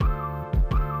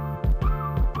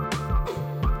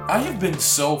I have been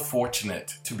so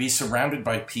fortunate to be surrounded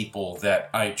by people that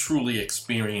I truly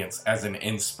experience as an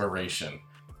inspiration.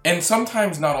 And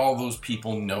sometimes not all those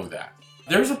people know that.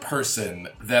 There's a person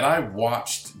that I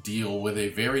watched deal with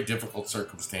a very difficult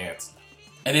circumstance,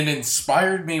 and it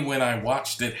inspired me when I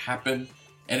watched it happen,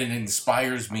 and it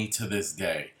inspires me to this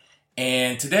day.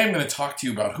 And today I'm going to talk to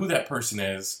you about who that person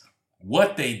is,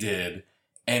 what they did,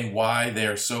 and why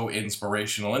they're so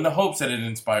inspirational, in the hopes that it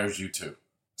inspires you too.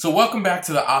 So welcome back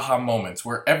to the Aha Moments,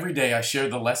 where every day I share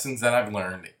the lessons that I've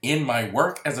learned in my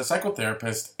work as a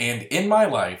psychotherapist and in my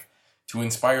life to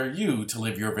inspire you to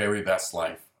live your very best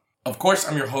life. Of course,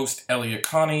 I'm your host, Elliot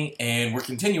Connie, and we're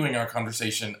continuing our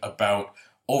conversation about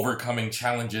overcoming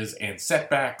challenges and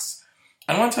setbacks.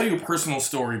 I want to tell you a personal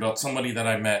story about somebody that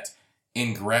I met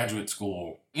in graduate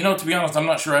school. You know, to be honest, I'm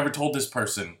not sure I ever told this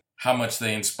person how much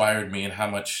they inspired me and how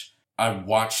much I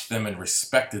watched them and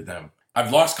respected them.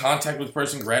 I've lost contact with the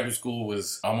person. Graduate school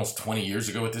was almost 20 years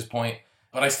ago at this point.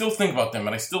 But I still think about them,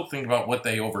 and I still think about what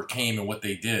they overcame and what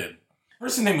they did. The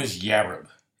person's name was Yarib.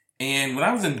 And when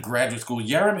I was in graduate school,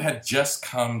 Yarib had just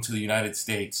come to the United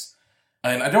States.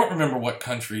 And I don't remember what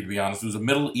country, to be honest. It was a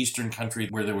Middle Eastern country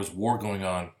where there was war going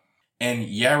on. And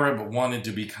Yarib wanted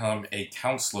to become a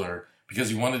counselor because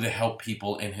he wanted to help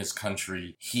people in his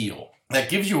country heal. That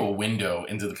gives you a window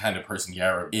into the kind of person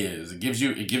Yarib is. It gives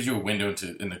you a window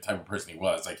into the type of person he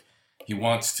was. Like, he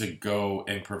wants to go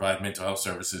and provide mental health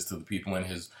services to the people in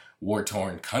his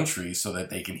war-torn country so that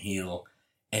they can heal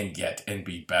and get and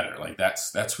be better. Like,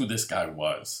 that's who this guy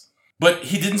was. But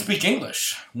he didn't speak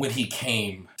English when he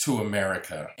came to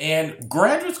America. And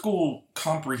graduate school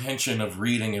comprehension of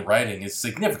reading and writing is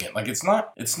significant. Like, it's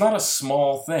not a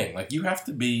small thing. Like, you have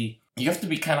to be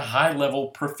kind of high-level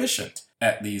proficient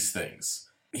at these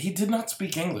things. He did not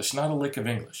speak English, not a lick of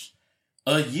English.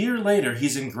 A year later,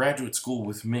 he's in graduate school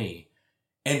with me,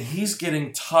 and he's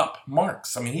getting top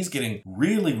marks. I mean, he's getting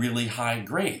really, really high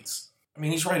grades. I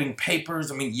mean, he's writing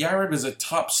papers. I mean, Yarib is a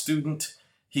top student.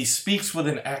 He speaks with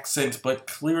an accent, but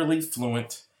clearly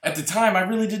fluent. At the time, I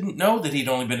really didn't know that he'd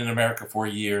only been in America for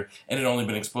a year and had only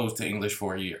been exposed to English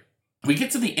for a year. We get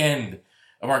to the end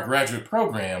of our graduate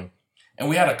program, and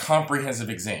we had a comprehensive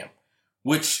exam,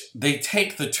 which they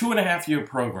take the 2.5-year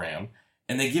program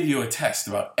and they give you a test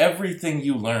about everything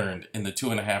you learned in the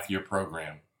 2.5-year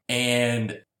program.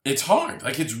 And it's hard.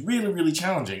 Like, it's really, really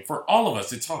challenging. For all of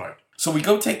us, it's hard. So we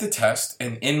go take the test,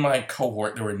 and in my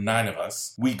cohort, there were 9 of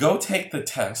us. We go take the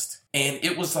test, and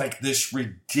it was like this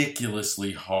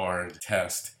ridiculously hard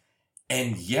test.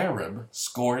 And Yarib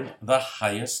scored the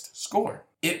highest score.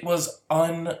 It was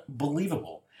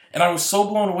unbelievable. And I was so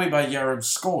blown away by Yarib's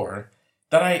score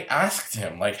that I asked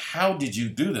him, like, how did you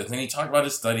do this? And he talked about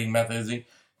his studying methods. He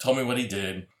told me what he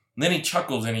did. And then he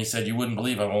chuckled and he said, "You wouldn't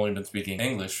believe I've only been speaking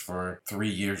English for 3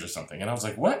 years or something." And I was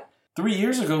like, "What? 3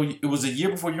 years ago, it was a year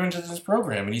before you entered this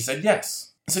program." And he said,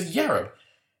 "Yes." I said, "Yarib,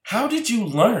 how did you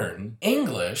learn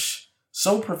English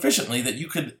so proficiently that you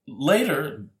could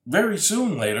later, very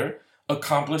soon later,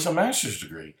 accomplish a master's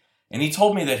degree?" And he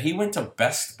told me that he went to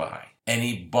Best Buy and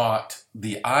he bought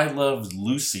the I Love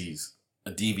Lucy's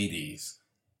DVDs.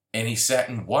 And he sat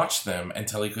and watched them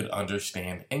until he could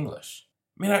understand English.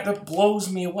 I mean, that blows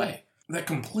me away. That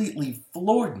completely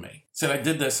floored me. Said I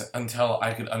did this until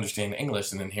I could understand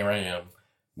English, and then here I am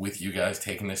with you guys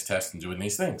taking this test and doing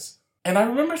these things. And I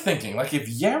remember thinking, like, if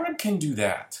Yarib can do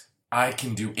that, I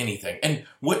can do anything. And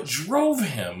what drove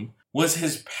him was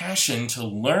his passion to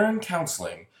learn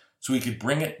counseling so he could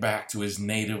bring it back to his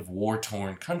native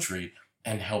war-torn country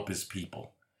and help his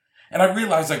people. And I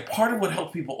realized, like, part of what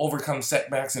helps people overcome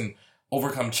setbacks and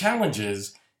overcome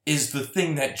challenges is the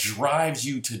thing that drives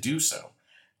you to do so.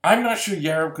 I'm not sure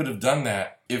Yarib could have done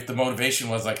that if the motivation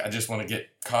was, like, I just want to get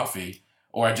coffee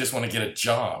or I just want to get a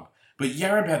job. But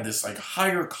Yarib had this, like,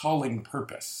 higher calling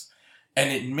purpose. And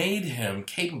it made him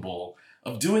capable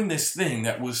of doing this thing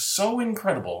that was so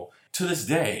incredible. To this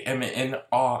day, I'm in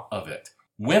awe of it.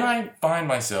 When I find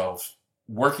myself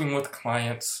working with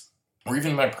clients or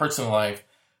even in my personal life,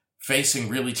 facing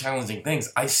really challenging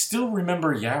things, I still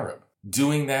remember Yarib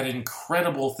doing that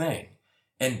incredible thing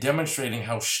and demonstrating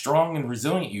how strong and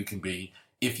resilient you can be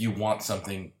if you want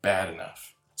something bad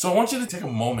enough. So I want you to take a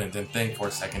moment and think for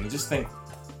a second and just think,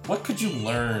 what could you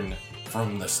learn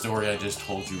from the story I just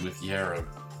told you with Yarib?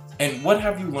 And what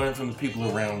have you learned from the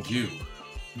people around you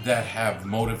that have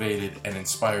motivated and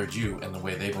inspired you in the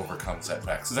way they've overcome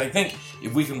setbacks? Because I think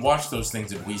if we can watch those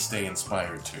things, and we stay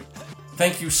inspired too.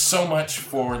 Thank you so much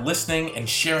for listening and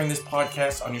sharing this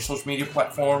podcast on your social media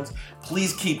platforms.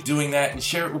 Please keep doing that and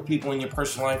share it with people in your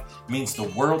personal life. It means the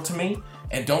world to me.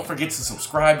 And don't forget to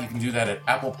subscribe. You can do that at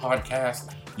Apple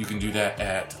Podcasts. You can do that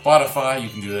at Spotify. You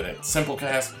can do that at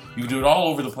Simplecast. You can do it all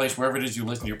over the place, wherever it is you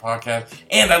listen to your podcast.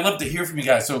 And I'd love to hear from you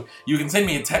guys. So you can send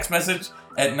me a text message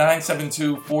at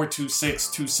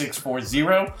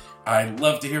 972-426-2640. I'd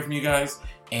love to hear from you guys.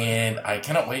 And I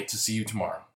cannot wait to see you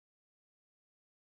tomorrow.